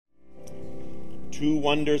two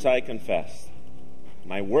wonders I confess,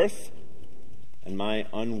 my worth and my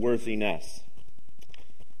unworthiness.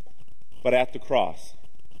 But at the cross,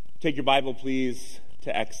 take your Bible, please,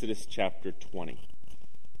 to Exodus chapter 20.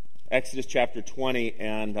 Exodus chapter 20,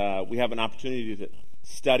 and we have an opportunity to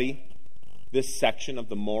study this section of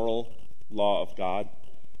the moral law of God.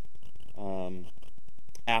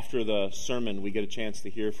 After the sermon, we get a chance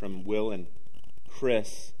to hear from Will and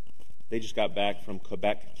Chris. They just got back from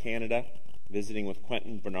Quebec, Canada, visiting with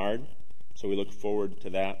Quentin Bernard, so we look forward to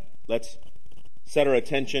that. Let's set our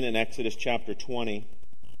attention in Exodus chapter 20.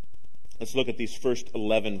 Let's look at these first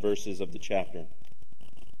 11 verses of the chapter.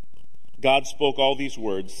 God spoke all these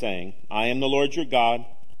words, saying, I am the Lord your God,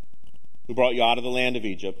 who brought you out of the land of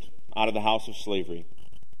Egypt, out of the house of slavery.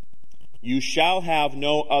 You shall have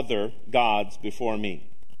no other gods before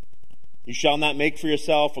me. You shall not make for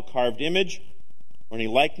yourself a carved image, or any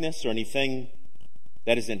likeness, or anything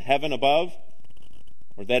that is in heaven above,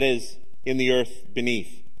 or that is in the earth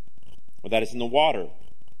beneath, or that is in the water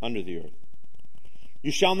under the earth.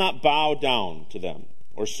 You shall not bow down to them,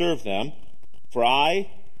 or serve them, for I,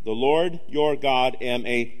 the Lord your God, am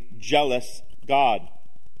a jealous God,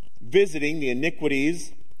 visiting the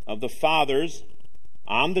iniquities of the fathers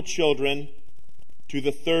on the children to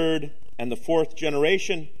the third and the fourth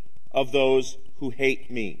generation of those who hate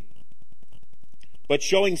me, but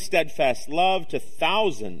showing steadfast love to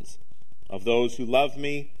thousands of those who love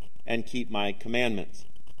me and keep my commandments.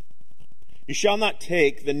 You shall not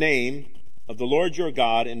take the name of the Lord your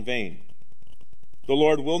God in vain. The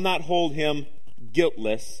Lord will not hold him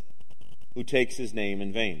guiltless who takes his name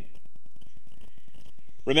in vain.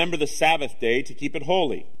 Remember the Sabbath day to keep it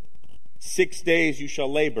holy. 6 days you shall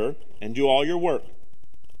labor and do all your work.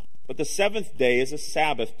 But the seventh day is a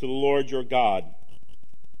Sabbath to the Lord your God.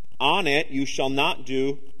 On it you shall not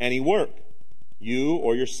do any work, you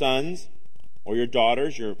or your sons or your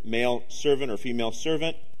daughters, your male servant or female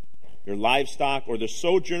servant, your livestock, or the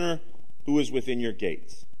sojourner who is within your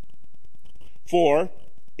gates. For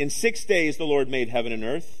in 6 days the Lord made heaven and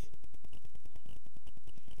earth,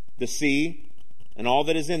 the sea, and all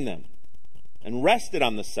that is in them, and rested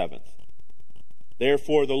on the seventh.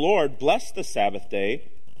 Therefore the Lord blessed the Sabbath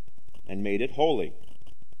day and made it holy.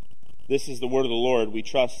 This is the word of the Lord. We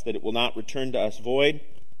trust that it will not return to us void,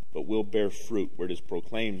 but will bear fruit where it is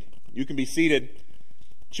proclaimed. You can be seated.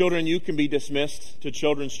 Children, you can be dismissed to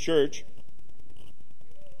Children's Church.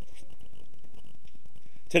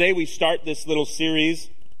 Today we start this little series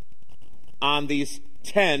on these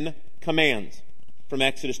 10 commands from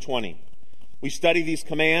Exodus 20. We study these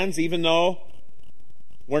commands even though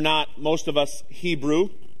we're not, most of us, Hebrew,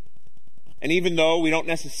 and even though we don't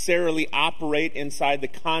necessarily operate inside the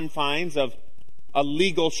confines of a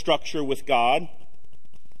legal structure with God.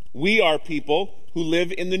 We are people who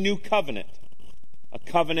live in the new covenant, a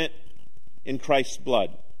covenant in Christ's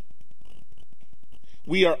blood.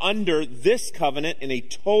 We are under this covenant in a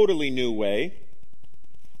totally new way,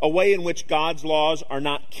 a way in which God's laws are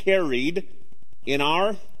not carried in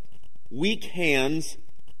our weak hands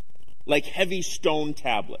like heavy stone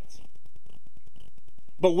tablets.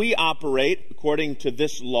 But we operate, according to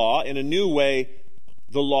this law, in a new way,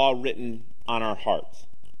 the law written on our hearts.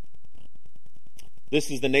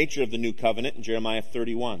 This is the nature of the new covenant in Jeremiah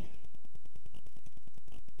 31.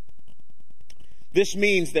 This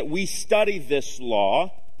means that we study this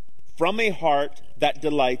law from a heart that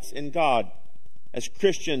delights in God. As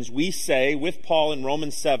Christians, we say with Paul in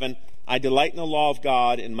Romans 7, I delight in the law of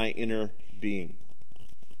God in my inner being.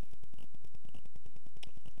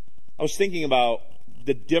 I was thinking about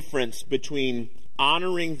the difference between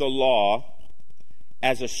honoring the law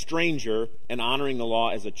as a stranger and honoring the law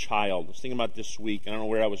as a child. I was thinking about this week. I don't know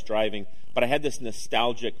where I was driving, but I had this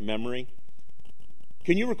nostalgic memory.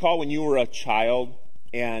 Can you recall when you were a child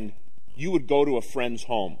and you would go to a friend's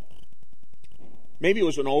home? Maybe it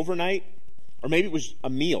was an overnight, or maybe it was a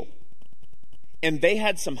meal. And they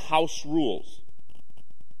had some house rules.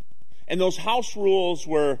 And those house rules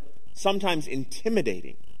were sometimes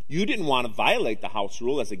intimidating. You didn't want to violate the house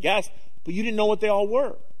rule as a guest, but you didn't know what they all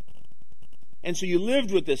were. And so you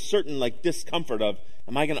lived with this certain discomfort of,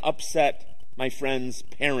 am I going to upset my friend's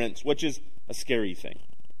parents, which is a scary thing.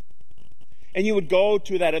 And you would go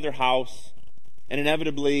to that other house, and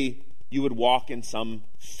inevitably you would walk in some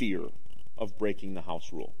fear of breaking the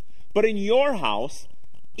house rule. But in your house,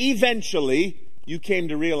 eventually you came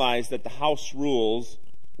to realize that the house rules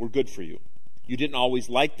were good for you. You didn't always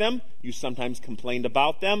like them. You sometimes complained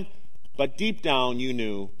about them. But deep down, you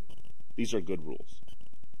knew these are good rules.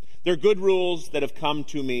 They're good rules that have come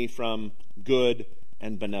to me from good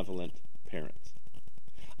and benevolent parents.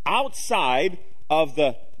 Outside of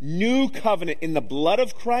the new covenant in the blood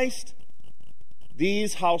of Christ,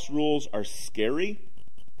 these house rules are scary.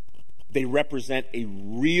 They represent a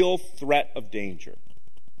real threat of danger.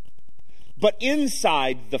 But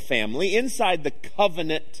inside the family, inside the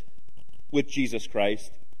covenant with Jesus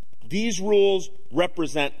Christ, these rules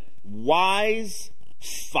represent wise,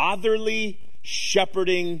 fatherly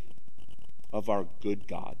shepherding of our good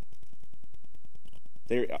God.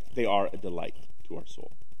 They are a delight to our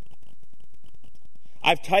soul.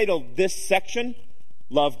 I've titled this section,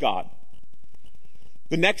 Love God.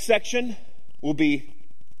 The next section will be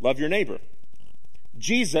Love Your Neighbor.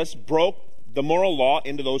 Jesus broke the moral law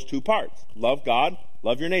into those two parts. Love God,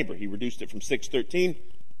 love your neighbor. He reduced it from 6:13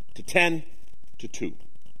 to 10 to 2.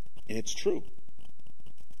 And it's true.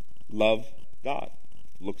 Love God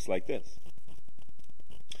looks like this.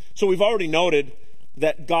 So we've already noted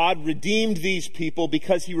that God redeemed these people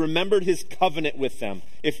because he remembered his covenant with them.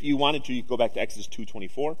 If you wanted to, you could go back to Exodus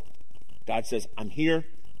 2:24. God says, I'm here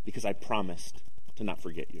because I promised to not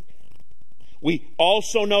forget you. We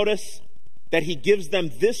also notice that he gives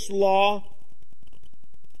them this law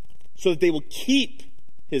so that they will keep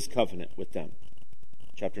his covenant with them.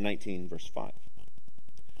 Chapter 19, verse 5.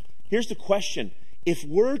 Here's the question. If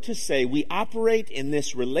we're to say we operate in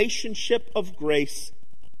this relationship of grace,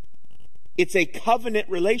 it's a covenant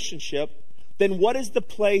relationship, then what is the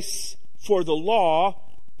place for the law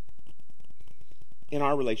in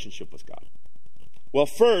our relationship with God? Well,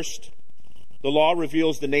 first, the law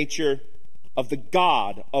reveals the nature of the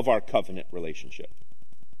God of our covenant relationship.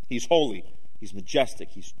 He's holy, he's majestic,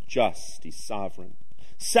 he's just, he's sovereign.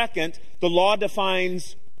 Second, the law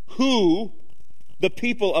defines who the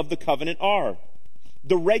people of the covenant are.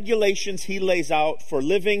 The regulations he lays out for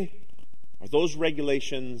living are those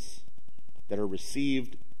regulations that are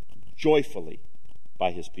received joyfully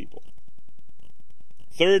by his people.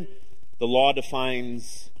 Third, the law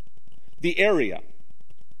defines the area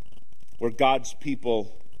where God's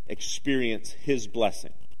people experience his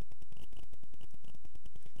blessing.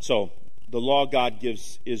 So, the law God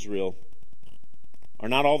gives Israel are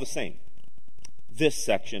not all the same. This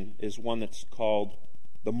section is one that's called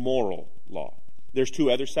the moral law. There's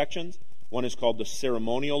two other sections. One is called the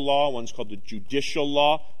ceremonial law. One's called the judicial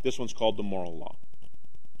law. This one's called the moral law.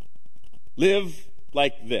 Live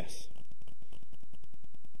like this.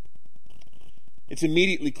 It's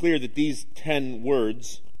immediately clear that these 10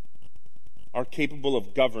 words are capable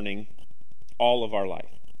of governing all of our life.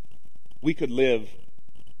 We could live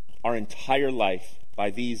our entire life by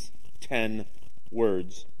these 10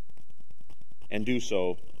 words and do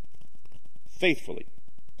so faithfully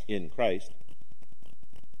in Christ.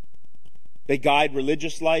 They guide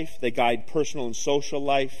religious life. They guide personal and social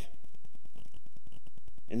life.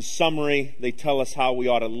 In summary, they tell us how we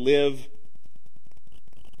ought to live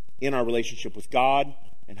in our relationship with God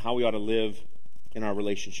and how we ought to live in our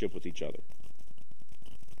relationship with each other.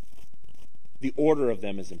 The order of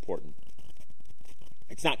them is important.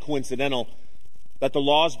 It's not coincidental that the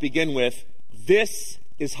laws begin with, this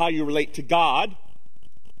is how you relate to God,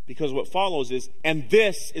 because what follows is, and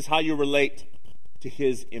this is how you relate to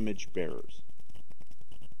his image bearers.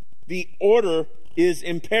 The order is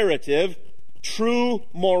imperative. True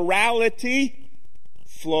morality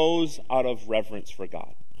flows out of reverence for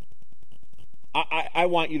God. I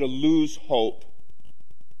want you to lose hope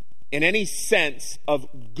in any sense of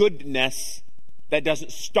goodness that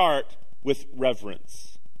doesn't start with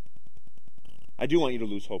reverence. I do want you to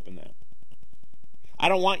lose hope in that. I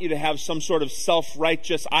don't want you to have some sort of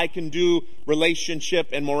self-righteous, I can do relationship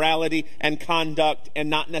and morality and conduct and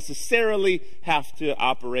not necessarily have to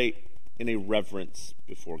operate in a reverence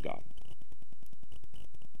before God.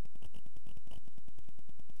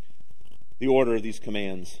 The order of these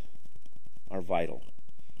commands are vital.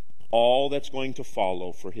 All that's going to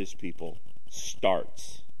follow for his people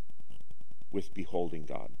starts with beholding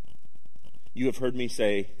God. You have heard me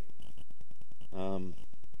say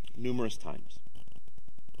numerous times.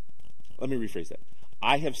 Let me rephrase that.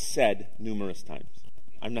 I have said numerous times.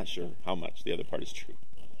 I'm not sure how much. The other part is true.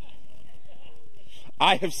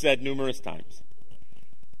 I have said numerous times.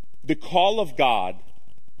 The call of God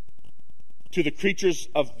to the creatures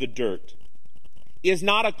of the dirt is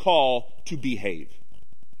not a call to behave.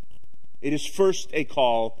 It is first a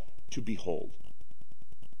call to behold.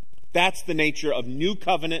 That's the nature of new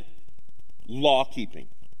covenant law keeping.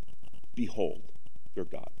 Behold your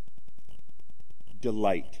God.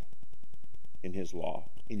 Delight in his law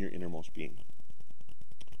in your innermost being.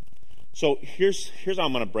 So here's how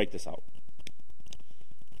I'm going to break this out.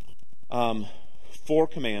 4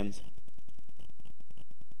 commands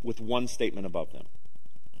with one statement above them.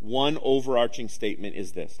 One overarching statement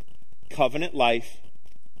is this: covenant life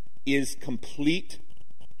is complete,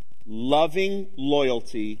 loving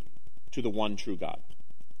loyalty to the one true God.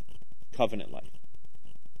 Covenant life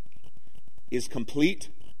is complete,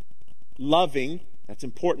 loving. That's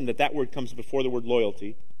important that that word comes before the word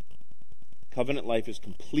loyalty. Covenant life is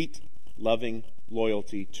complete, loving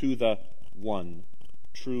loyalty to the one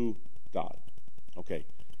true God. Okay,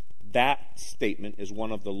 that statement is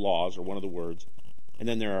one of the laws, or one of the words, and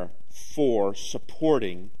then there are 4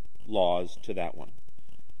 supporting laws to that one.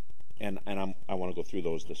 And I want to go through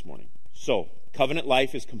those this morning. So, covenant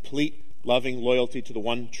life is complete, loving loyalty to the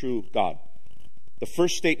one true God. The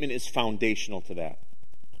first statement is foundational to that.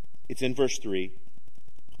 It's in verse 3.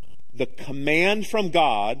 The command from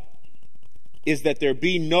God is that there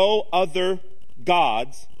be no other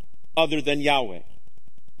gods other than Yahweh.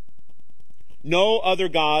 No other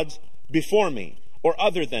gods before me or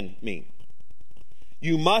other than me.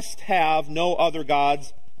 You must have no other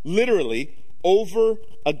gods, literally, over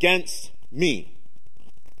against me.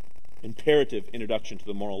 Imperative introduction to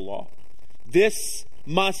the moral law. This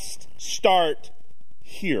must start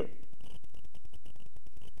here.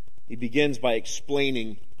 He begins by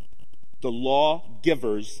explaining the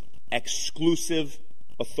lawgiver's exclusive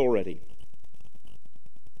authority.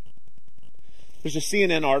 There's a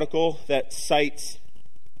CNN article that cites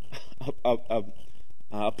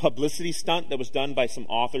a publicity stunt that was done by some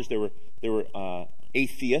authors. They were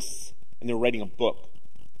atheists, and they were writing a book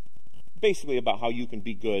basically about how you can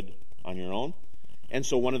be good on your own. And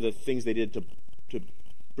so one of the things they did to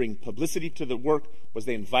bring publicity to the work was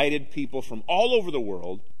they invited people from all over the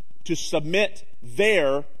world to submit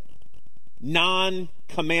their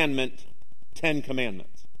non-commandment 10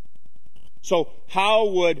 commandments. So how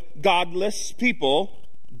would godless people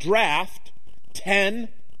draft 10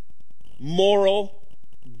 moral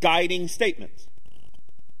guiding statements?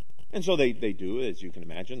 And so they do, as you can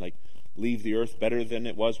imagine, like leave the earth better than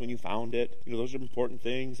it was when you found it. You know, those are important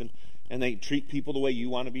things. And they treat people the way you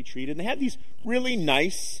want to be treated. And they have these really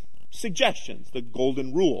nice suggestions, the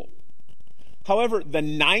golden rule. However, the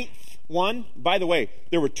 9th one, by the way,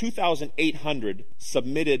 there were 2,800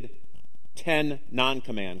 submitted 10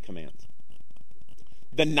 non-command commands.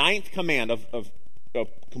 The 9th command of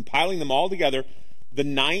compiling them all together, the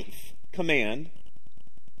 9th command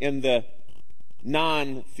in the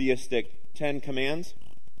non-theistic 10 commands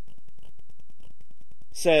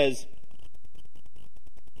says,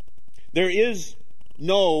 there is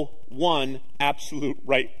no one absolute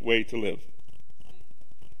right way to live.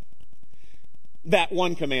 That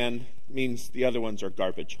one command means the other ones are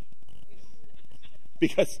garbage.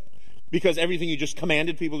 Because everything you just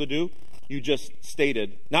commanded people to do, you just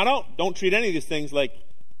stated, now don't treat any of these things like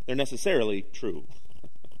they're necessarily true.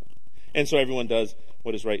 And so everyone does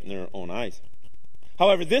what is right in their own eyes.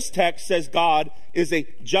 However, this text says God is a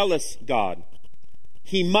jealous God.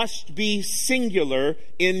 He must be singular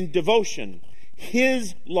in devotion.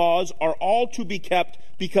 His laws are all to be kept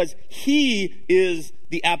because he is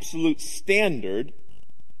the absolute standard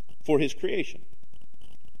for his creation.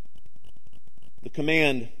 The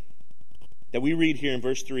command that we read here in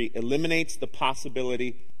verse 3 eliminates the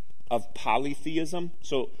possibility of polytheism.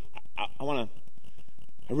 So I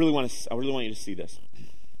really want you to see this.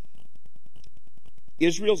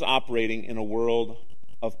 Israel's operating in a world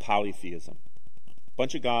of polytheism.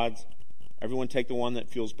 Bunch of gods. Everyone take the one that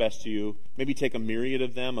feels best to you. Maybe take a myriad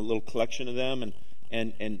of them, a little collection of them,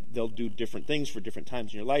 and they'll do different things for different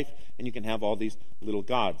times in your life, and you can have all these little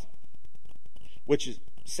gods. Which is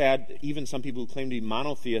sad. Even some people who claim to be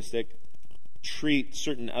monotheistic treat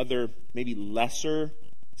certain other, maybe lesser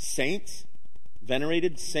saints,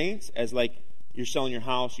 venerated saints, as like you're selling your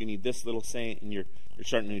house, you need this little saint, and you're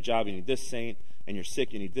starting a new job, you need this saint, and you're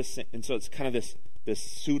sick, you need this saint. And so it's kind of this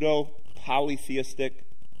pseudo polytheistic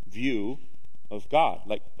view of God,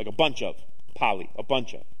 like a bunch of.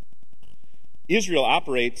 Israel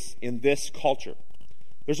operates in this culture.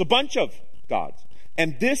 There's a bunch of gods.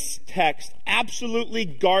 And this text absolutely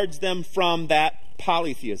guards them from that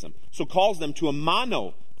polytheism. So calls them to a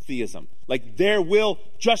monotheism. Like there will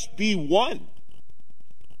just be one.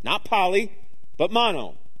 Not poly, but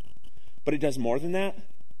mono. But it does more than that.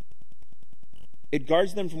 It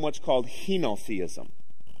guards them from what's called henotheism.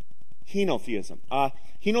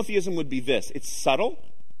 Henotheism would be this. It's subtle,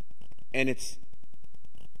 and it's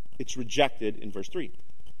rejected in verse 3.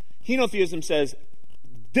 Henotheism says,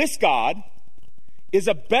 this God is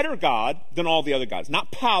a better God than all the other gods.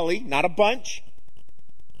 Not poly, not a bunch,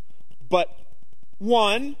 but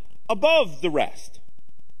one above the rest.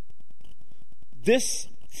 This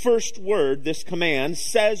first word, this command,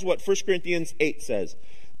 says what 1 Corinthians 8 says.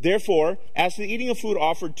 Therefore, as to the eating of food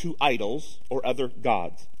offered to idols or other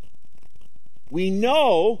gods, we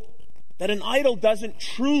know that an idol doesn't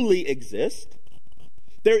truly exist.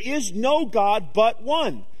 There is no God but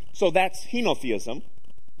one. So that's henotheism,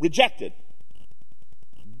 rejected.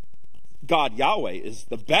 God, Yahweh, is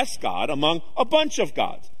the best God among a bunch of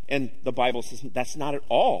gods. And the Bible says that's not at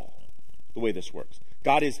all the way this works.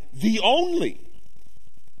 God is the only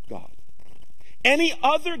God. Any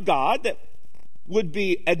other God that would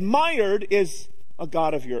be admired is a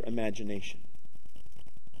god of your imagination.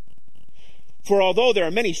 For although there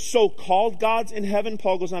are many so-called gods in heaven,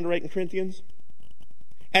 Paul goes on to write in Corinthians,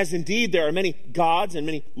 as indeed there are many gods and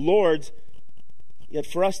many lords, yet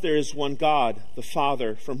for us there is one God, the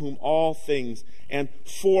Father, from whom all things and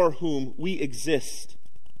for whom we exist,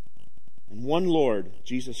 and one Lord,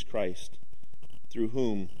 Jesus Christ, through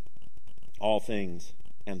whom all things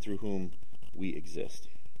and through whom we exist.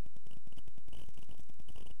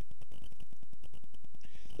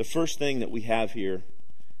 The first thing that we have here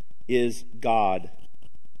is God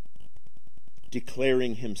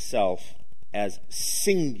declaring himself as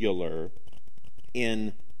singular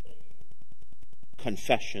in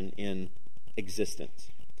confession, in existence.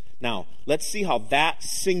 Now, let's see how that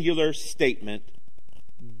singular statement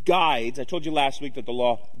guides. I told you last week that the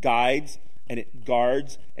law guides and it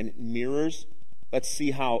guards and it mirrors. Let's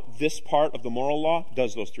see how this part of the moral law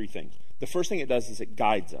does those three things. The first thing it does is it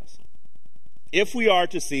guides us. If we are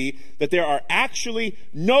to see that there are actually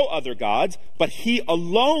no other gods, but he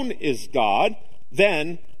alone is God,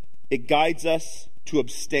 then it guides us to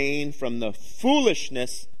abstain from the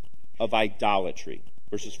foolishness of idolatry.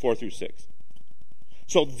 Verses 4 through 6.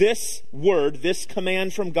 So this word, this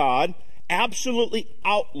command from God, absolutely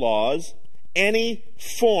outlaws any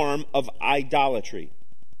form of idolatry.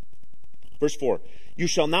 Verse 4. You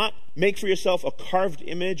shall not make for yourself a carved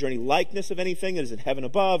image or any likeness of anything that is in heaven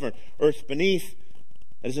above or earth beneath,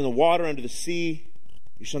 that is in the water under the sea.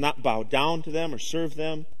 You shall not bow down to them or serve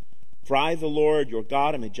them. For I, the Lord, your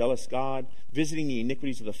God, am a jealous God, visiting the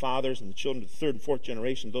iniquities of the fathers and the children of the third and fourth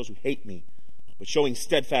generation of those who hate me, but showing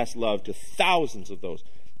steadfast love to thousands of those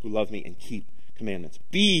who love me and keep commandments.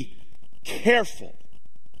 Be careful.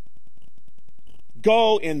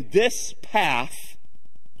 Go in this path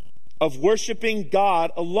of worshiping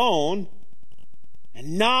God alone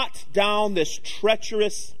and not down this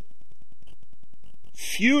treacherous,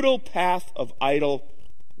 futile path of idol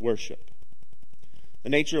worship. The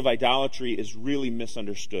nature of idolatry is really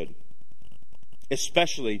misunderstood,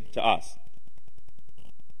 especially to us.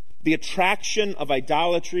 The attraction of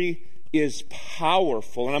idolatry is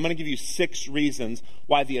powerful, and I'm going to give you 6 reasons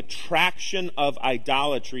why the attraction of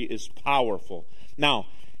idolatry is powerful. Now,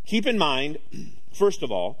 keep in mind, first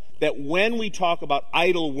of all, that when we talk about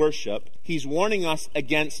idol worship, he's warning us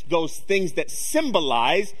against those things that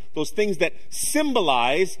symbolize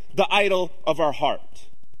the idol of our heart.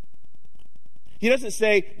 He doesn't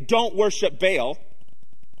say, don't worship Baal.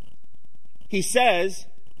 He says,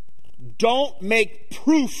 don't make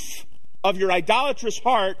proof of your idolatrous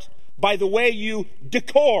heart by the way you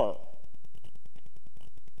decor.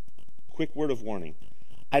 Quick word of warning.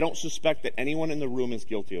 I don't suspect that anyone in the room is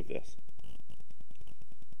guilty of this.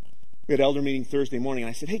 We had elder meeting Thursday morning, and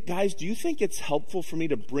I said, hey guys, do you think it's helpful for me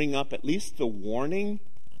to bring up at least the warning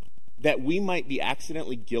that we might be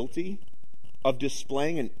accidentally guilty of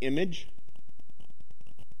displaying an image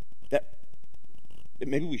that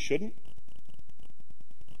maybe we shouldn't?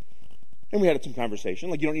 And we had some conversation.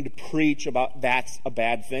 Like, you don't need to preach about that's a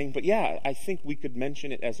bad thing. But yeah, I think we could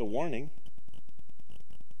mention it as a warning.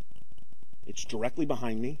 It's directly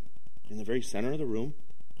behind me, in the very center of the room,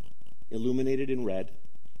 illuminated in red.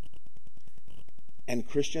 And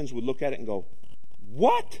Christians would look at it and go,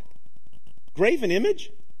 what? Graven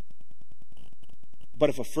image? But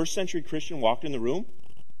if a first century Christian walked in the room,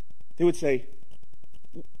 they would say,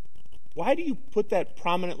 why do you put that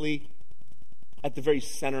prominently at the very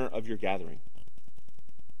center of your gathering?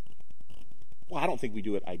 Well, I don't think we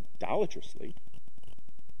do it idolatrously.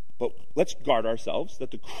 But let's guard ourselves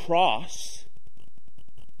that the cross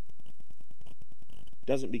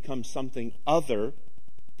doesn't become something other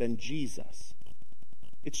than Jesus.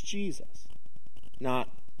 It's Jesus, not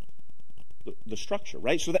the structure,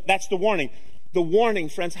 right? So that's the warning. The warning,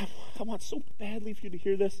 friends, I want so badly for you to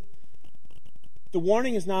hear this. The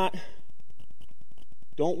warning is not,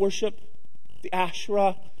 don't worship the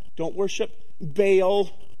Asherah, don't worship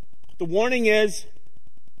Baal. The warning is,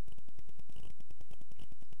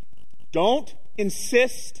 don't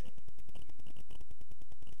insist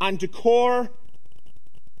on decor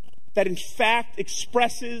that in fact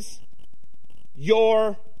expresses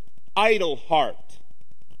your idol heart.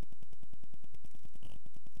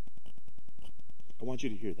 I want you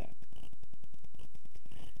to hear that.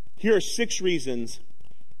 Here are 6 reasons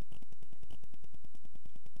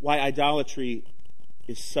why idolatry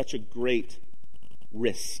is such a great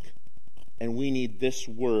risk, and we need this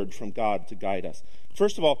word from God to guide us.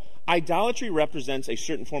 First of all, idolatry represents a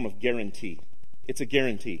certain form of guarantee. It's a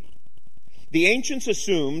guarantee. The ancients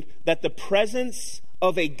assumed that the presence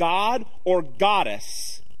of a god or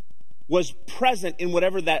goddess was present in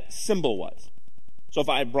whatever that symbol was. So if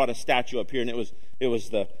I brought a statue up here and it was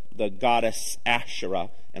the goddess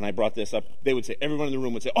Asherah, and I brought this up, they would say, everyone in the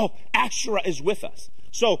room would say, oh, Asherah is with us.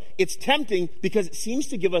 So it's tempting because it seems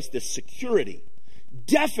to give us this security.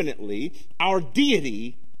 Definitely, our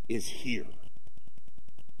deity is here.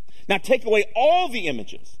 Now take away all the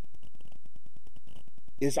images.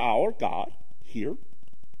 Is our God here?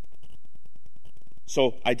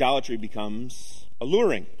 So idolatry becomes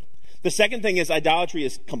alluring. The second thing is idolatry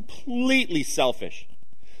is completely selfish.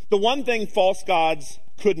 The one thing false gods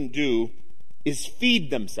couldn't do is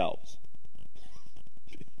feed themselves.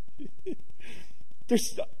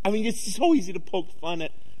 It's so easy to poke fun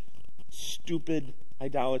at stupid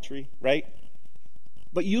idolatry, right?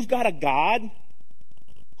 But you've got a God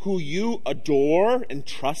who you adore and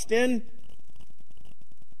trust in,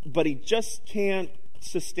 but he just can't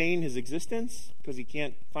sustain his existence because he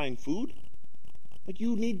can't find food. Like,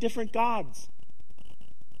 you need different gods.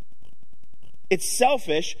 It's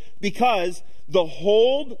selfish because the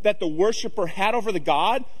hold that the worshiper had over the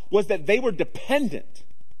God was that they were dependent.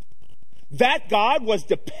 That God was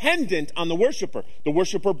dependent on the worshiper. The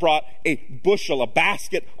worshiper brought a bushel, a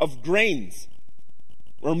basket of grains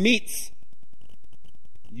or meats.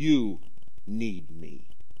 You need me.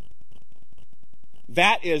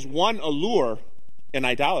 That is one allure in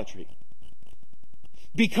idolatry.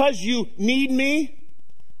 Because you need me,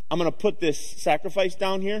 I'm going to put this sacrifice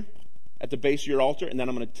down here at the base of your altar, and then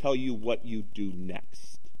I'm going to tell you what you do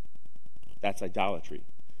next. That's idolatry.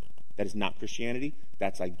 That is not Christianity.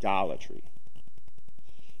 That's idolatry.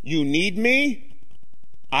 You need me.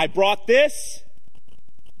 I brought this.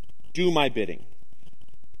 Do my bidding.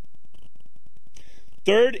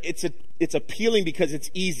 Third, it's appealing because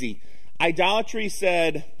it's easy. Idolatry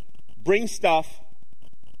said, bring stuff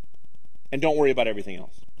and don't worry about everything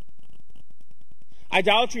else.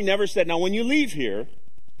 Idolatry never said, now when you leave here,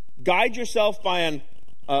 guide yourself by an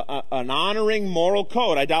honoring moral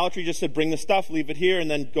code. Idolatry just said, bring the stuff, leave it here, and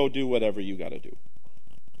then go do whatever you got to do.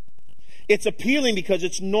 It's appealing because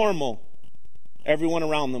it's normal. Everyone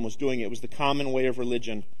around them was doing it. It was the common way of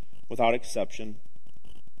religion without exception.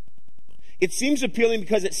 It seems appealing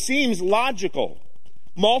because it seems logical.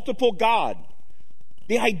 Multiple God.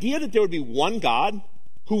 The idea that there would be one God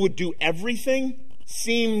who would do everything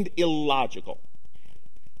seemed illogical.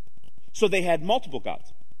 So they had multiple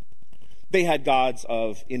gods. They had gods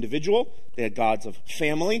of individual, they had gods of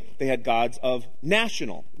family, they had gods of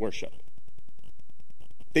national worship.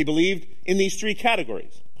 They believed in these 3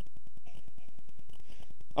 categories.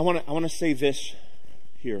 I want to say this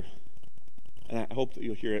here, and I hope that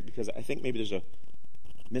you'll hear it, because I think maybe there's a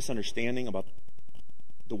misunderstanding about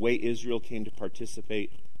the way Israel came to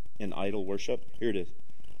participate in idol worship. Here it is.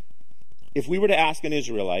 If we were to ask an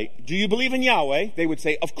Israelite, do you believe in Yahweh? They would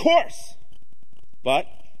say, of course. But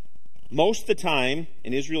most of the time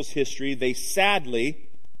in Israel's history, they sadly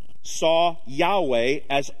saw Yahweh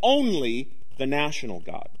as only the national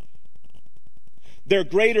God. Their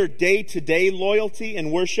greater day-to-day loyalty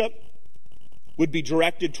and worship would be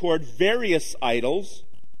directed toward various idols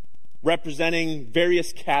representing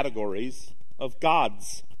various categories of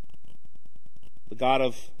gods. The God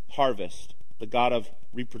of harvest, the God of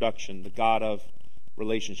reproduction, the God of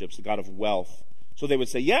relationships, the God of wealth. So they would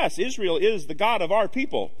say, yes, Israel is the God of our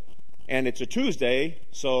people. And it's a Tuesday,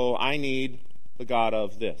 so I need the God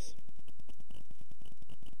of this.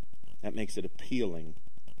 That makes it appealing.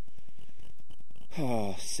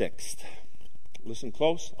 Sixth. Listen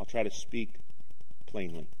close. I'll try to speak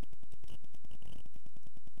plainly.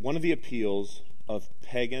 One of the appeals of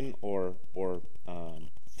pagan or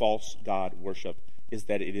false god worship is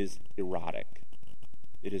that it is erotic.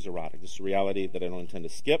 It is erotic. This is a reality that I don't intend to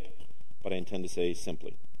skip, but I intend to say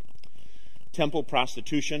simply. Temple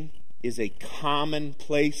prostitution is a common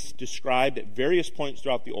place described at various points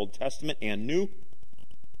throughout the Old Testament and New.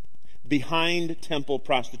 Behind temple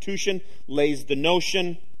prostitution lays the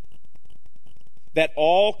notion that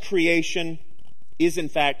all creation is in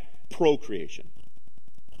fact procreation.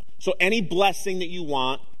 So any blessing that you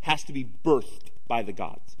want has to be birthed by the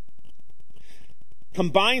gods.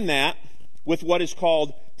 Combine that with what is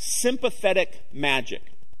called sympathetic magic.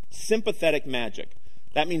 Sympathetic magic.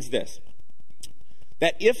 That means this: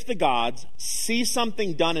 that if the gods see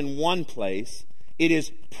something done in one place, it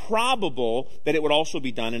is probable that it would also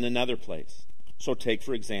be done in another place. So take,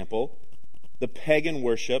 for example, the pagan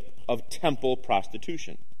worship of temple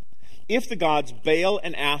prostitution. If the gods Baal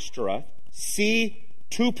and Ashtoreth see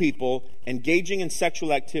two people engaging in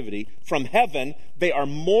sexual activity from heaven, they are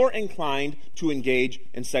more inclined to engage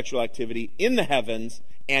in sexual activity in the heavens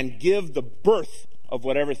and give the birth of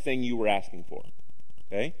whatever thing you were asking for.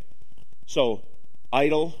 Okay? So,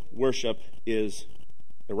 idol worship is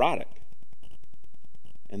erotic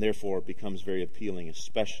and therefore becomes very appealing,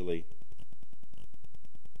 especially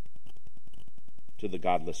to the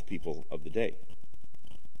godless people of the day.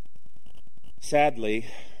 Sadly,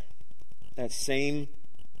 that same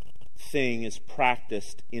thing is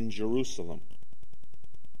practiced in Jerusalem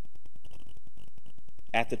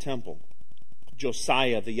at the temple.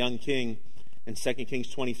 Josiah, the young king, in 2 Kings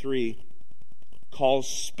 23, calls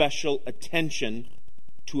special attention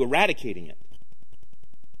to eradicating it.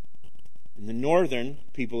 In the northern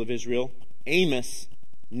people of Israel, Amos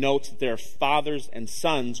notes that there are fathers and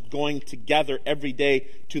sons going together every day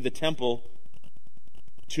to the temple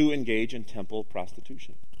to engage in temple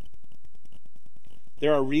prostitution.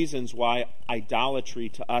 There are reasons why idolatry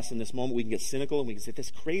to us in this moment, we can get cynical and we can say, that's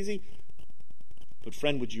crazy. But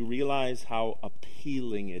friend, would you realize how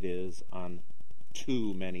appealing it is on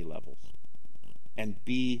too many levels? And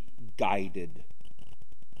be guided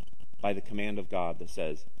by the command of God that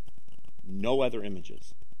says, no other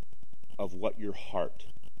images of what your heart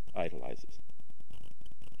idolizes.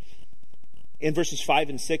 In verses 5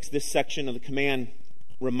 and 6, this section of the command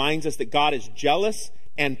reminds us that God is jealous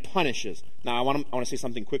and punishes. Now, I want to say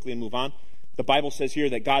something quickly and move on. The Bible says here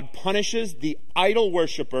that God punishes the idol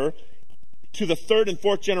worshiper to the third and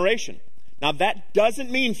fourth generation. Now, that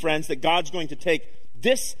doesn't mean, friends, that God's going to take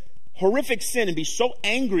this horrific sin and be so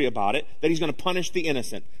angry about it that he's going to punish the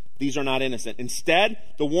innocent. These are not innocent. Instead,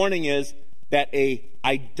 the warning is that a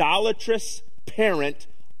idolatrous parent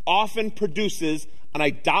often produces an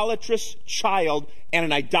idolatrous child and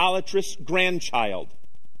an idolatrous grandchild.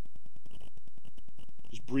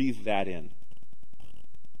 Just breathe that in.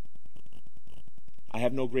 I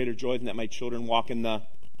have no greater joy than that my children walk in the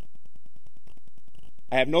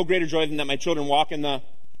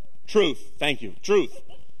truth. Thank you. Truth.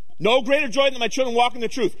 No greater joy than that my children walk in the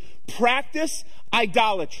truth. Practice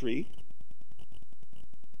idolatry.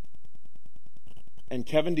 And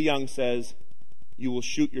Kevin DeYoung says, you will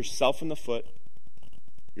shoot yourself in the foot,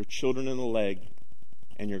 your children in the leg,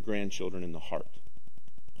 and your grandchildren in the heart.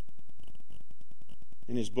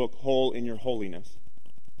 In his book, Whole in Your Holiness,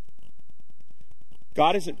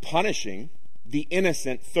 God isn't punishing the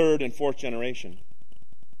innocent third and fourth generation.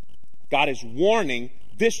 God is warning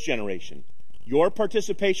this generation. Your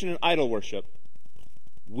participation in idol worship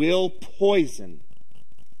will poison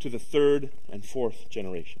to the third and fourth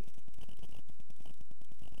generation.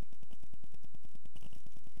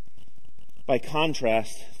 By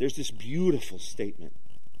contrast, there's this beautiful statement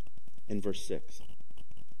in verse 6.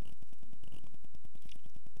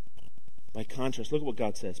 By contrast, look at what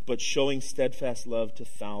God says. But showing steadfast love to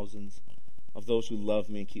thousands of those who love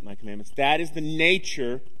me and keep my commandments. That is the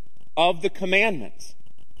nature of the commandments.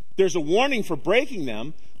 There's a warning for breaking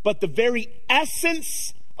them, but the very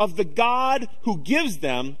essence of the God who gives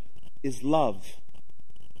them is love.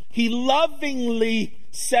 He lovingly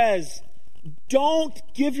says, don't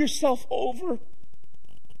give yourself over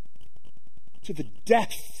to the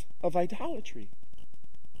death of idolatry.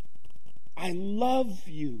 I love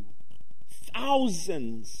you.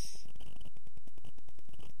 Thousands.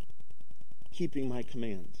 Keeping my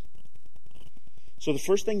commands. So the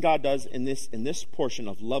first thing God does in this portion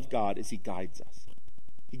of love God is he guides us.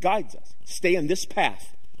 He guides us. Stay in this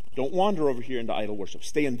path. Don't wander over here into idol worship.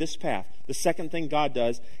 Stay in this path. The second thing God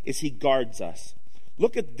does is he guards us.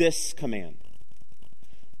 Look at this command.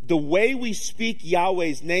 The way we speak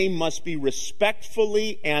Yahweh's name must be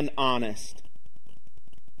respectfully and honest.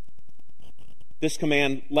 This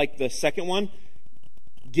command, like the second one,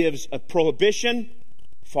 gives a prohibition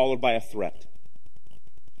followed by a threat.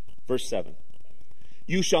 Verse 7.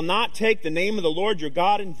 You shall not take the name of the Lord your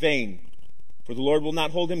God in vain, for the Lord will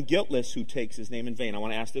not hold him guiltless who takes his name in vain. I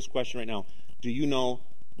want to ask this question right now. Do you know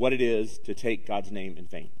what it is to take God's name in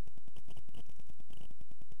vain?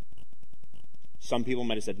 Some people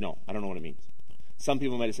might have said, no, I don't know what it means. Some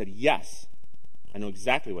people might have said, yes, I know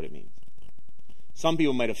exactly what it means. Some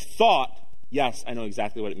people might have thought, yes, I know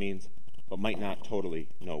exactly what it means, but might not totally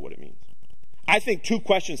know what it means. I think two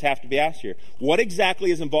questions have to be asked here. What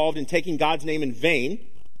exactly is involved in taking God's name in vain?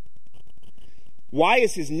 Why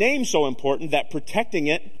is his name so important that protecting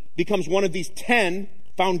it becomes one of these 10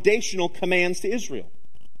 foundational commands to Israel?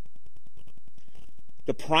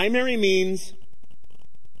 The primary means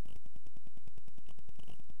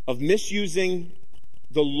of misusing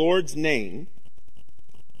the Lord's name,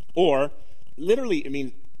 or literally it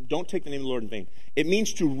means don't take the name of the Lord in vain. It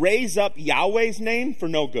means to raise up Yahweh's name for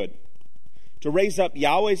no good. To raise up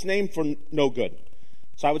Yahweh's name for no good.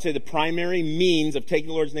 So I would say the primary means of taking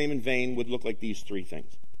the Lord's name in vain would look like these three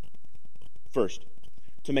things. First,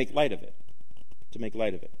 to make light of it. To make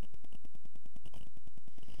light of it.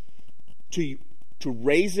 To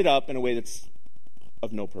raise it up in a way that's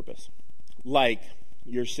of no purpose. Like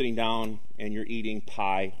you're sitting down and you're eating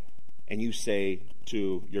pie and you say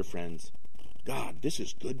to your friends, God, this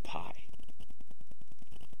is good pie.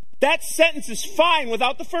 That sentence is fine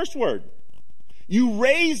without the first word. You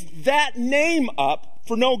raised that name up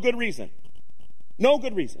for no good reason. No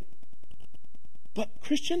good reason. But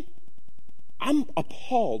Christian, I'm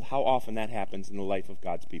appalled how often that happens in the life of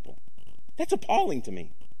God's people. That's appalling to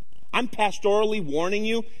me. I'm pastorally warning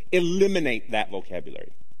you, eliminate that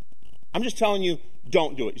vocabulary. I'm just telling you,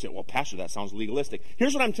 don't do it. You say, well, Pastor, that sounds legalistic.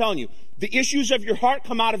 Here's what I'm telling you. The issues of your heart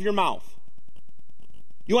come out of your mouth.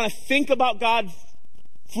 You want to think about God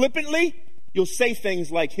flippantly? You'll say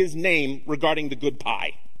things like his name regarding the good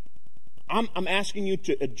pie. I'm asking you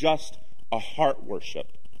to adjust a heart worship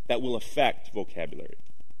that will affect vocabulary.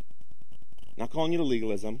 Not calling you to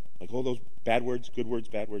legalism, like, oh, those bad words, good words,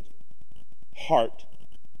 bad words.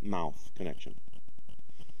 Heart-mouth connection.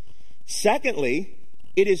 Secondly,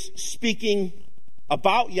 it is speaking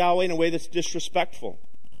about Yahweh in a way that's disrespectful.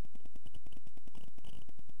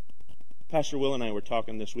 Pastor Will and I were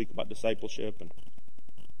talking this week about discipleship, and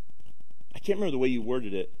I can't remember the way you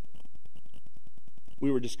worded it.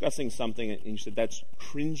 We were discussing something, and you said, that's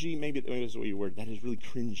cringy. Maybe that's the way you worded it. That is really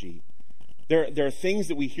cringy. There are things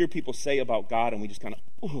that we hear people say about God, and we just kind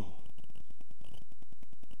of, ooh.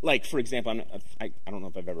 Like, for example, I don't know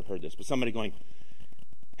if I've ever heard this, but somebody going,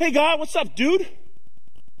 hey, God, what's up, dude?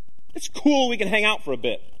 It's cool, we can hang out for a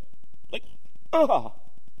bit. Like,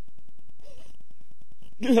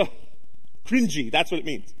 cringy, that's what it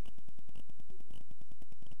means.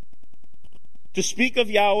 To speak of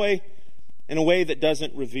Yahweh in a way that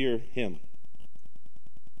doesn't revere him.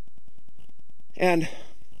 And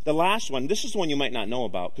the last one, this is the one you might not know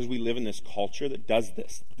about because we live in this culture that does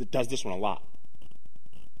this one a lot.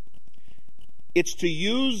 It's to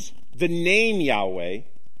use the name Yahweh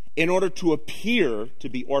in order to appear to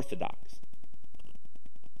be orthodox.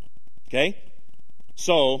 Okay?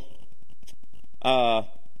 So, okay,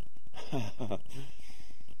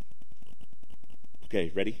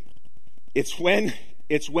 ready? It's when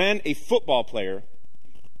a football player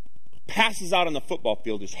passes out on the football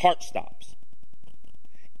field, his heart stops.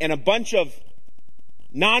 And a bunch of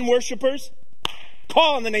non-worshipers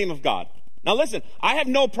call on the name of God. Now listen, I have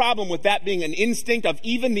no problem with that being an instinct of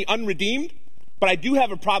even the unredeemed, but I do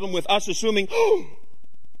have a problem with us assuming, oh,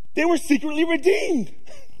 they were secretly redeemed.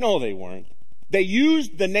 No, they weren't. They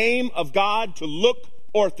used the name of God to look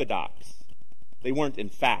orthodox. They weren't in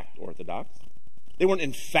fact orthodox. They weren't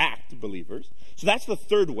in fact believers. So that's the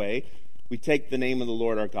third way we take the name of the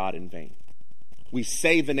Lord our God in vain. We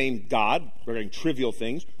say the name God regarding trivial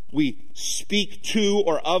things. We speak to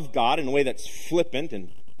or of God in a way that's flippant and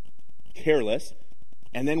careless.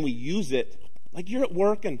 And then we use it like you're at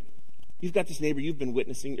work and you've got this neighbor you've been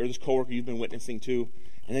witnessing, or this coworker you've been witnessing to.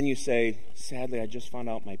 And then you say, sadly, I just found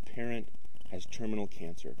out my parent has terminal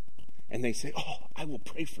cancer. And they say, oh, I will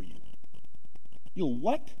pray for you. You'll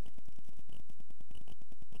what?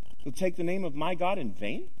 You'll take the name of my God in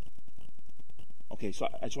vain? Okay, so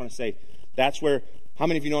I just want to say, that's where, how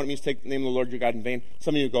many of you know what it means to take the name of the Lord your God in vain?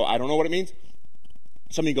 Some of you go, I don't know what it means.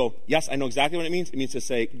 Some of you go, yes, I know exactly what it means. It means to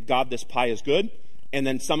say, God, this pie is good. And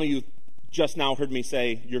then some of you just now heard me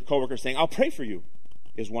say, your coworker saying, I'll pray for you,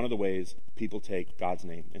 is one of the ways people take God's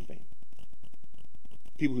name in vain.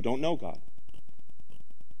 People who don't know God.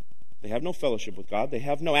 They have no fellowship with God. They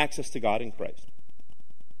have no access to God in Christ.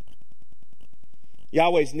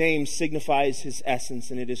 Yahweh's name signifies his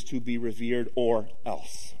essence, and it is to be revered, or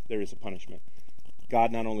else there is a punishment.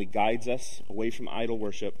 God not only guides us away from idol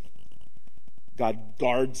worship, God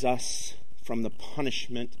guards us from the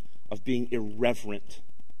punishment of being irreverent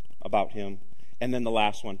about him. And then the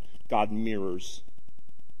last one, God mirrors.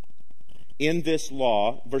 In this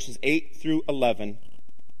law, verses 8 through 11,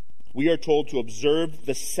 we are told to observe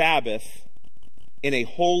the Sabbath in a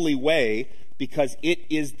holy way because it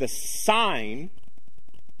is the sign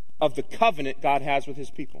of the covenant God has with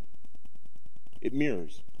his people. It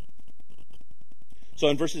mirrors. So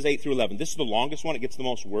in verses 8 through 11, this is the longest one. It gets the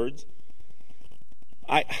most words.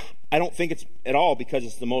 I don't think it's at all because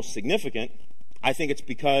it's the most significant. I think it's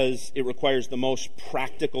because it requires the most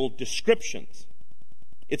practical descriptions.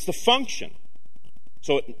 It's the function.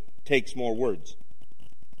 So it takes more words.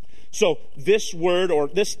 So this word or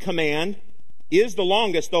this command is the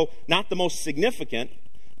longest, though not the most significant.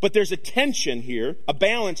 But there's a tension here, a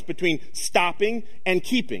balance between stopping and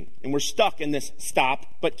keeping. And we're stuck in this stop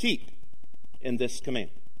but keep in this command.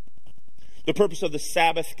 The purpose of the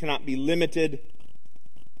Sabbath cannot be limited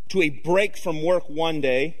to a break from work one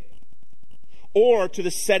day or to the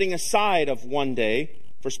setting aside of one day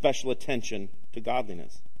for special attention to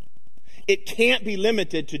godliness. It can't be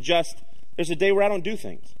limited to just, there's a day where I don't do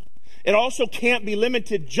things. It also can't be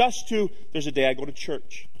limited just to, there's a day I go to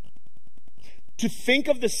church. To think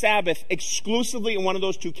of the Sabbath exclusively in one of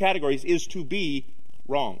those two categories is to be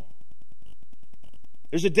wrong.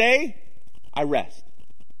 There's a day I rest.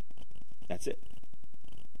 That's it.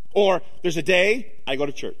 Or there's a day I go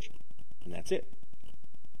to church. And that's it.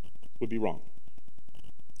 Would be wrong.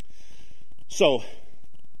 So,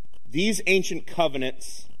 these ancient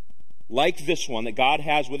covenants, like this one that God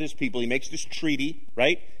has with his people, he makes this treaty,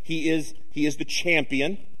 right? He is the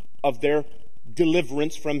champion of their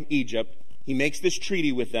deliverance from Egypt. He makes this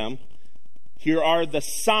treaty with them. Here are the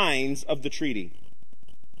signs of the treaty.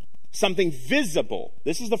 Something visible.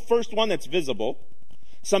 This is the first one that's visible.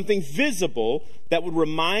 Something visible that would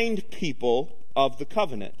remind people of the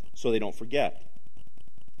covenant so they don't forget.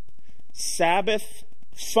 Sabbath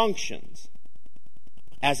functions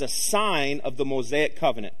as a sign of the Mosaic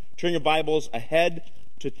covenant. Turn your Bibles ahead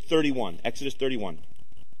to 31, Exodus 31.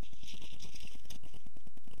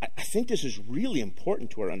 I think this is really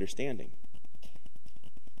important to our understanding.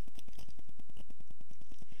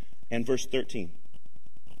 And verse 13.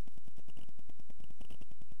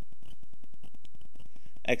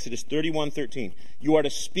 Exodus 31:13. You are to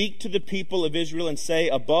speak to the people of Israel and say,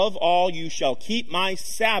 above all, you shall keep my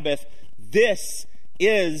Sabbath. This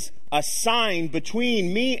is a sign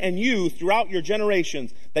between me and you throughout your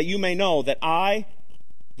generations, that you may know that I,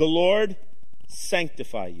 the Lord,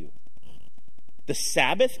 sanctify you. The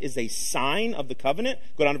Sabbath is a sign of the covenant.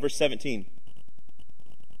 Go down to verse 17.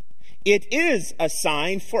 It is a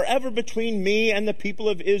sign forever between me and the people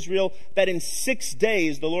of Israel, that in 6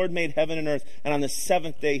 days the Lord made heaven and earth, and on the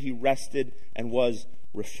seventh day he rested and was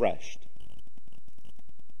refreshed.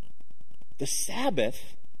 The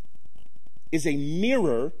Sabbath is a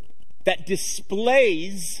mirror that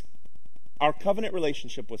displays our covenant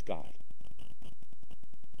relationship with God.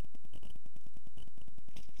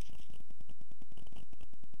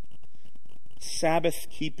 Sabbath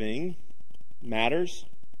keeping matters.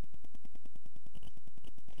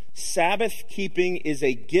 Sabbath keeping is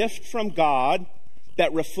a gift from God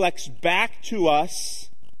that reflects back to us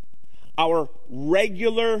our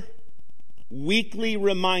regular weekly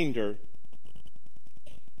reminder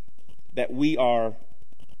that we are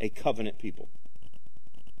a covenant people.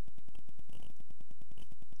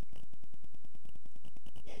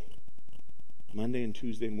 Monday and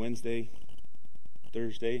Tuesday and Wednesday,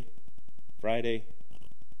 Thursday, Friday.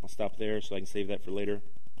 I'll stop there so I can save that for later.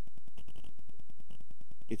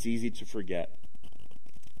 It's easy to forget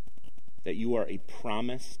that you are a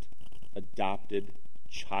promised, adopted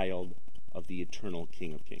child of the eternal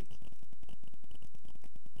King of Kings.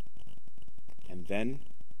 And then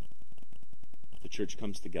the church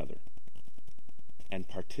comes together and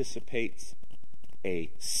participates a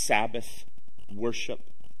Sabbath worship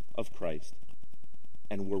of Christ,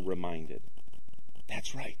 and we're reminded,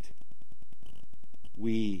 that's right,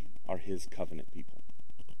 we are his covenant people.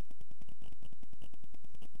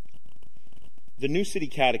 The New City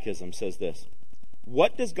Catechism says this: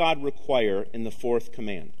 what does God require in the fourth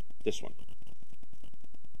command? This one.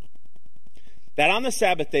 That on the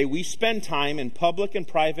Sabbath day we spend time in public and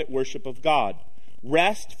private worship of God,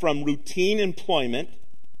 rest from routine employment,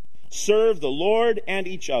 serve the Lord and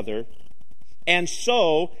each other, and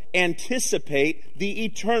so anticipate the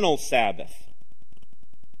eternal Sabbath.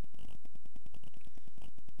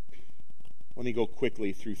 Let me go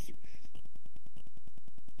quickly through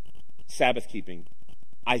Sabbath keeping.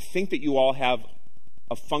 I think that you all have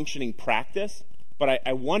a functioning practice, but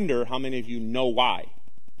I wonder how many of you know why.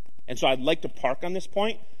 And so I'd like to park on this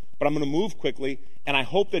point, but I'm going to move quickly, and I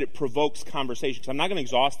hope that it provokes conversation, because I'm not going to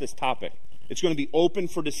exhaust this topic. It's going to be open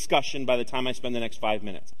for discussion by the time I spend the next 5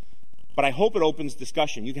 minutes. But I hope it opens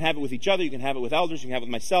discussion. You can have it with each other, you can have it with elders, you can have it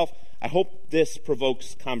with myself. I hope this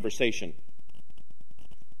provokes conversation.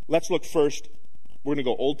 Let's look first. We're going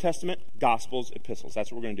to go Old Testament, Gospels, Epistles.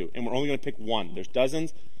 That's what we're going to do. And we're only going to pick one. There's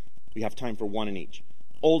dozens. We have time for one in each.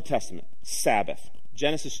 Old Testament, Sabbath,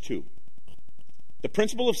 Genesis 2. The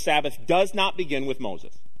principle of Sabbath does not begin with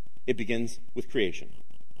Moses. It begins with creation.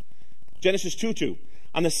 Genesis 2:2.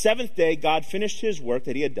 On the seventh day, God finished his work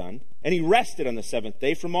that he had done, and he rested on the seventh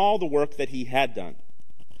day from all the work that he had done.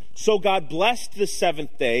 So God blessed the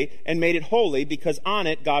seventh day and made it holy, because on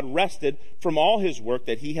it God rested from all his work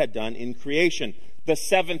that he had done in creation. The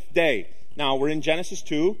seventh day. Now, we're in Genesis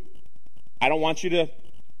 2. I don't want you to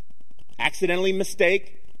accidentally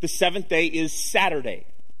mistake. The seventh day is Saturday.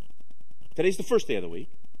 Today's the first day of the week.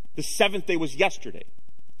 The seventh day was yesterday.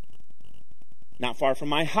 Not far from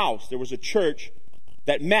my house, there was a church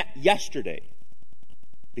that met yesterday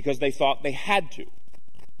because they thought they had to,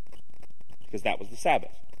 because that was the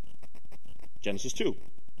Sabbath. Genesis 2.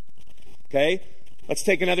 Okay? Let's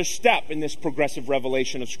take another step in this progressive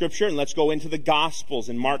revelation of Scripture, and let's go into the Gospels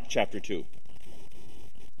in Mark chapter 2.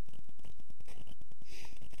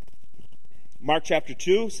 Mark chapter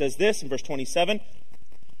 2 says this in verse 27.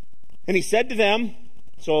 And he said to them,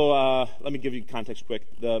 so let me give you context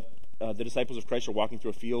quick. The disciples of Christ are walking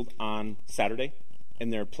through a field on Saturday,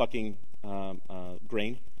 and they're plucking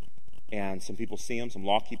grain. And some people see them, some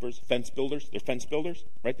law keepers, fence builders. They're fence builders,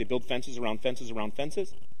 right? They build fences around fences around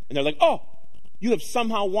fences. And they're like, oh, you have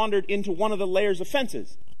somehow wandered into one of the layers of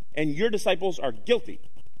fences, and your disciples are guilty.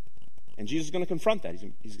 And Jesus is going to confront that. He's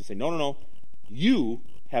going to say, no. You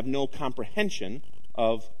have no comprehension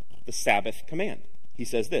of the Sabbath command. He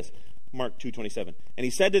says this, Mark 2:27. And he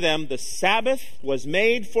said to them, the Sabbath was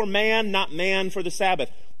made for man, not man for the Sabbath.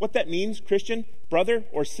 What that means, Christian, brother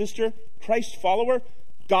or sister, Christ follower,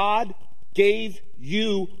 God gave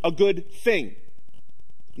you a good thing.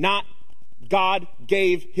 Not God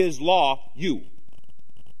gave his law you.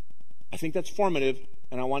 I think that's formative,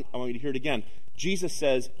 and I want you to hear it again. Jesus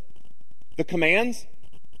says, the commands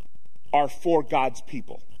are for God's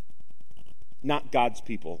people, not God's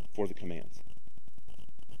people for the commands.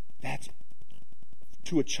 That's,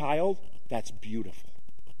 to a child, that's beautiful.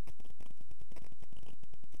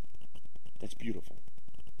 That's beautiful.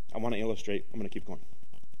 I want to illustrate. I'm going to keep going.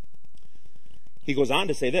 He goes on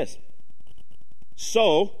to say this.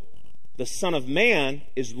 So, the Son of Man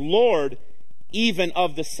is Lord even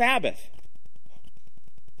of the Sabbath.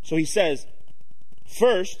 So he says,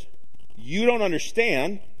 first, you don't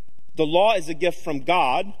understand. The law is a gift from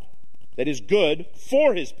God that is good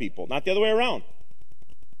for his people, not the other way around.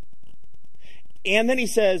 And then he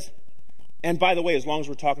says, and by the way, as long as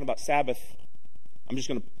we're talking about Sabbath, I'm just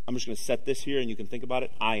going to set this here and you can think about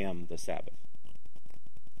it. I am the Sabbath,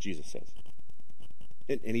 Jesus says.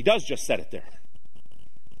 And he does just set it there.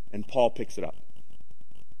 And Paul picks it up.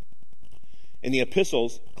 In the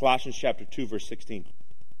epistles, Colossians chapter 2, verse 16,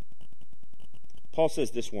 Paul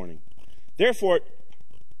says this warning. Therefore,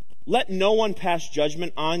 let no one pass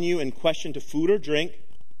judgment on you in question to food or drink,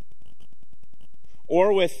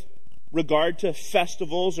 or with regard to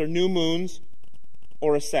festivals or new moons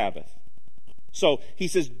or a Sabbath. So he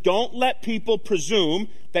says, don't let people presume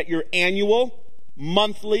that your annual,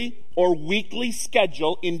 monthly, or weekly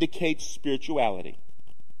schedule indicates spirituality.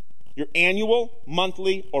 Your annual,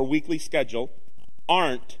 monthly, or weekly schedule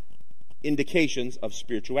aren't indications of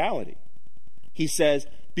spirituality. He says,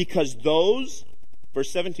 because those, verse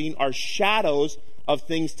 17, are shadows of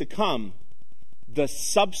things to come. The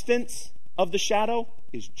substance of the shadow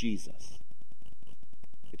is Jesus.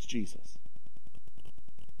 It's Jesus.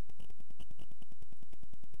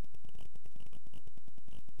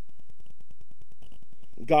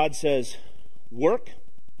 God says, work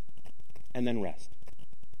and then rest.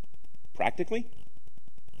 Practically,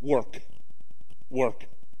 work.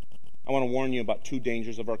 I want to warn you about two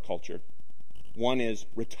dangers of our culture. One is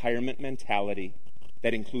retirement mentality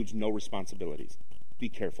that includes no responsibilities. Be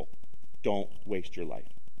careful. Don't waste your life.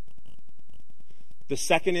 The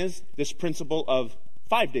second is this principle of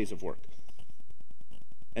 5 days of work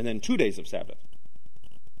and then 2 days of Sabbath.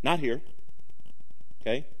 Not here.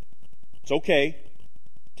 Okay? It's okay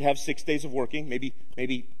to have 6 days of working.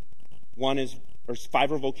 Maybe one is, or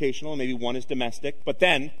 5 are vocational, and maybe one is domestic, but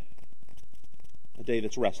then a day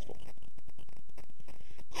that's restful.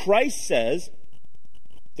 Christ says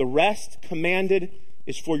the rest commanded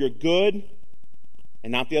is for your good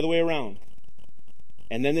and not the other way around.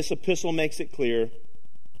 And then this epistle makes it clear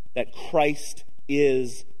that Christ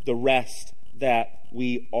is the rest that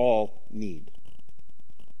we all need.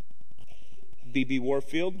 B.B.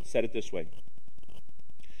 Warfield said it this way.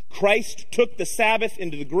 Christ took the Sabbath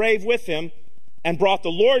into the grave with him and brought the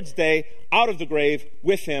Lord's Day out of the grave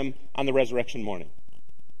with him on the resurrection morning.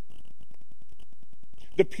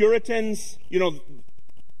 The Puritans, the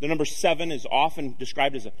number 7 is often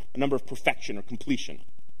described as a number of perfection or completion.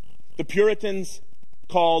 The Puritans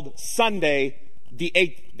called Sunday the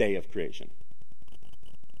 8th day of creation.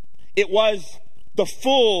 It was the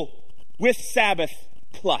full with Sabbath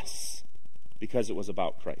plus, because it was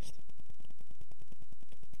about Christ.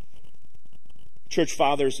 Church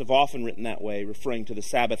fathers have often written that way, referring to the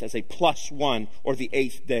Sabbath as a +1 or the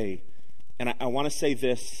 8th day. And I want to say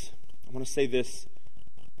this. I want to say this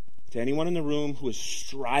to anyone in the room who is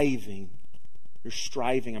striving. You're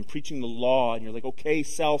striving. I'm preaching the law, and you're like, okay,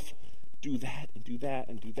 self, do that, and do that,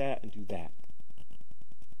 and do that, and do that.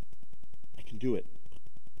 I can do it.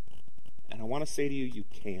 And I want to say to you, you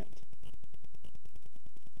can't.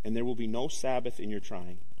 And there will be no Sabbath in your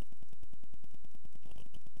trying.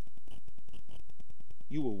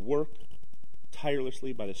 You will work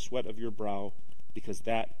tirelessly by the sweat of your brow, because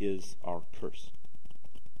that is our curse.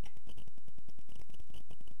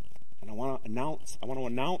 And I want to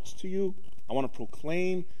announce to you, I want to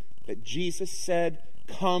proclaim that Jesus said,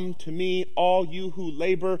 "Come to me, all you who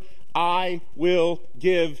labor, I will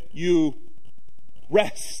give you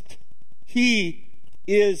rest." He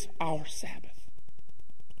is our Sabbath.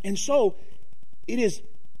 And so, it is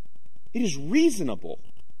reasonable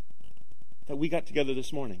that we got together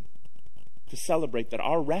this morning to celebrate that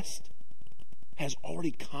our rest has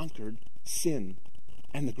already conquered sin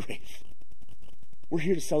and the grave. We're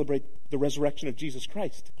here to celebrate the resurrection of Jesus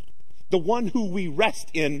Christ. The one who we rest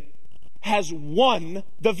in has won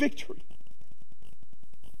the victory.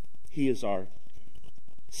 He is our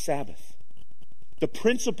Sabbath. The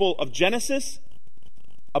principle of Genesis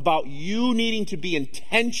about you needing to be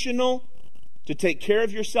intentional to take care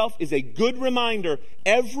of yourself is a good reminder.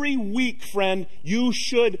 Every week, friend, you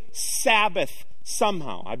should Sabbath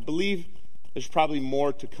somehow. I believe there's probably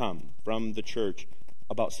more to come from the church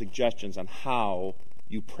about suggestions on how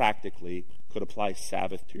you practically could apply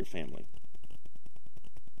Sabbath to your family.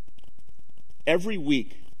 Every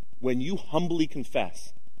week, when you humbly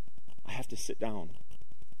confess, I have to sit down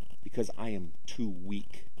because I am too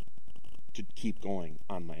weak to keep going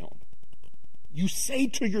on my own. You say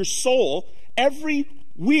to your soul every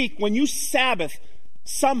week when you Sabbath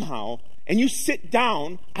somehow and you sit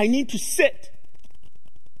down, I need to sit.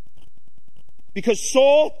 Because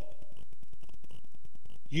soul,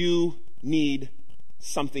 you need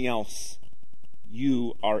something else.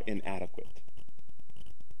 You are inadequate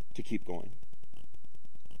to keep going.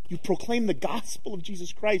 You proclaim the gospel of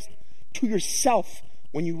Jesus Christ to yourself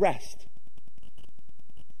when you rest.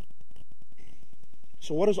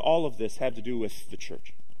 So what does all of this have to do with the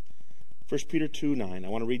church? 1 Peter 2:9. I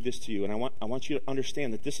want to read this to you, and I want you to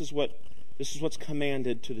understand that this is what's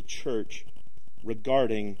commanded to the church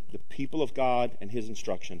regarding the people of God and his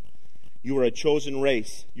instruction. You are a chosen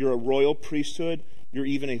race. You're a royal priesthood. You're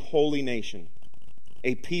even a holy nation,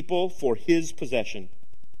 a people for his possession,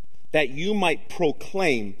 that you might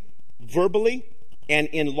proclaim verbally and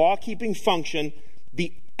in law-keeping function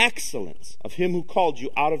the excellence of him who called you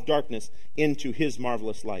out of darkness into his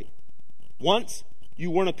marvelous light. Once, you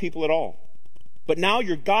weren't a people at all, but now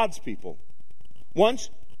you're God's people. Once,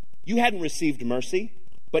 you hadn't received mercy,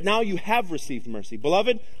 but now you have received mercy.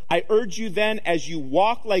 Beloved, I urge you then, as you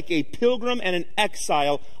walk like a pilgrim and an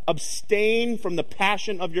exile, abstain from the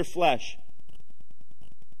passion of your flesh,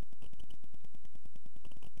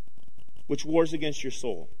 which wars against your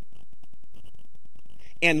soul,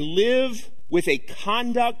 and live with a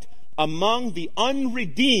conduct among the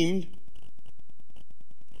unredeemed,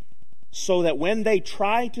 so that when they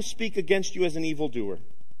try to speak against you as an evildoer,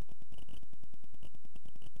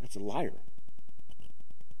 that's a liar,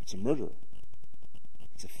 that's a murderer,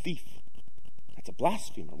 that's a thief, that's a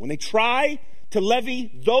blasphemer. When they try to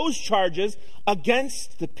levy those charges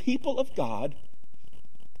against the people of God,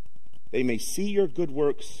 they may see your good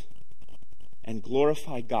works and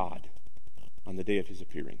glorify God on the day of his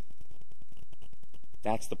appearing.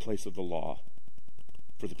 That's the place of the law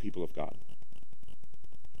for the people of God.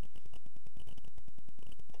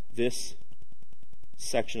 This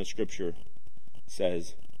section of Scripture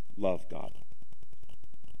says, love God.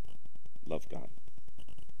 Love God.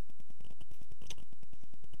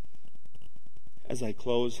 As I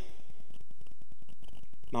close,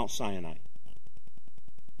 Mount Sinai.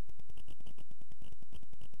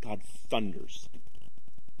 God thunders.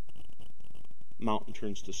 Mountain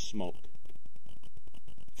turns to smoke.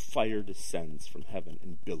 Fire descends from heaven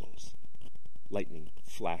and billows. Lightning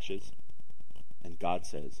flashes. And God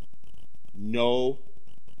says, no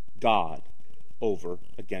God over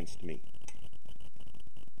against me.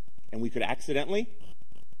 And we could accidentally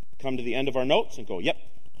come to the end of our notes and go, yep,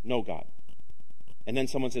 no God. And then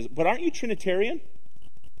someone says, but aren't you Trinitarian?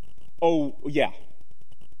 Oh, yeah,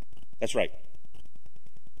 that's right.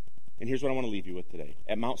 And here's what I want to leave you with today.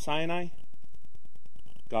 At Mount Sinai,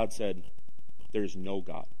 God said, there is no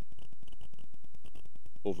God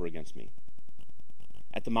over against me.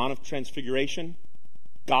 At the Mount of Transfiguration,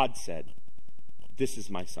 God said, this is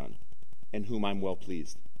my Son, in whom I'm well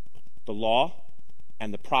pleased. The law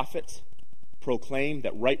and the prophets proclaim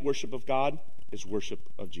that right worship of God is worship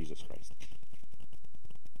of Jesus Christ.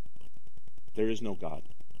 There is no God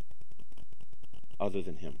other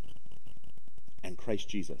than him. And Christ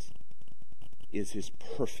Jesus is his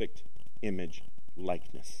perfect image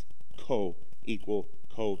likeness. Co-equal,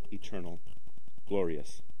 co-eternal,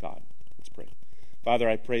 glorious God. Let's pray. Father,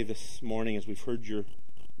 I pray this morning as we've heard your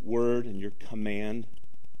word and your command,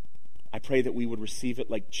 I pray that we would receive it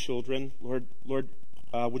like children. Lord,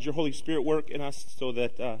 would your Holy Spirit work in us so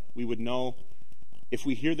that we would know if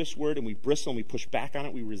we hear this word and we bristle and we push back on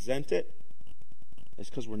it, we resent it, it's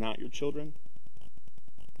because we're not your children.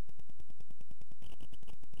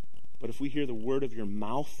 But if we hear the word of your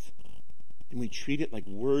mouth and we treat it like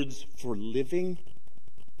words for living,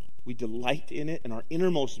 we delight in it in our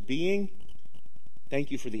innermost being,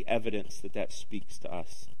 thank you for the evidence that speaks to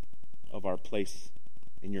us of our place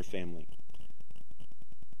in your family.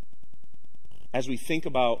 As we think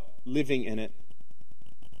about living in it,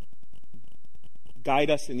 guide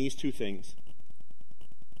us in these two things.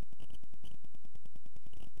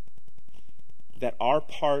 That our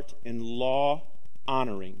part in law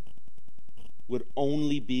honoring would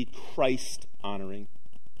only be Christ honoring.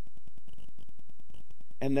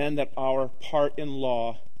 And then that our part in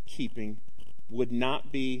law keeping would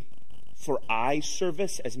not be for eye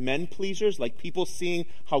service as men pleasers, like people seeing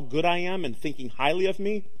how good I am and thinking highly of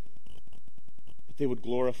me, but they would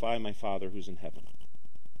glorify my Father who's in heaven.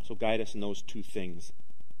 So guide us in those two things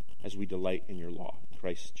as we delight in your law. In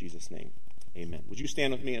Christ Jesus' name, amen. Would you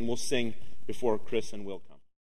stand with me and we'll sing before Chris and Will come.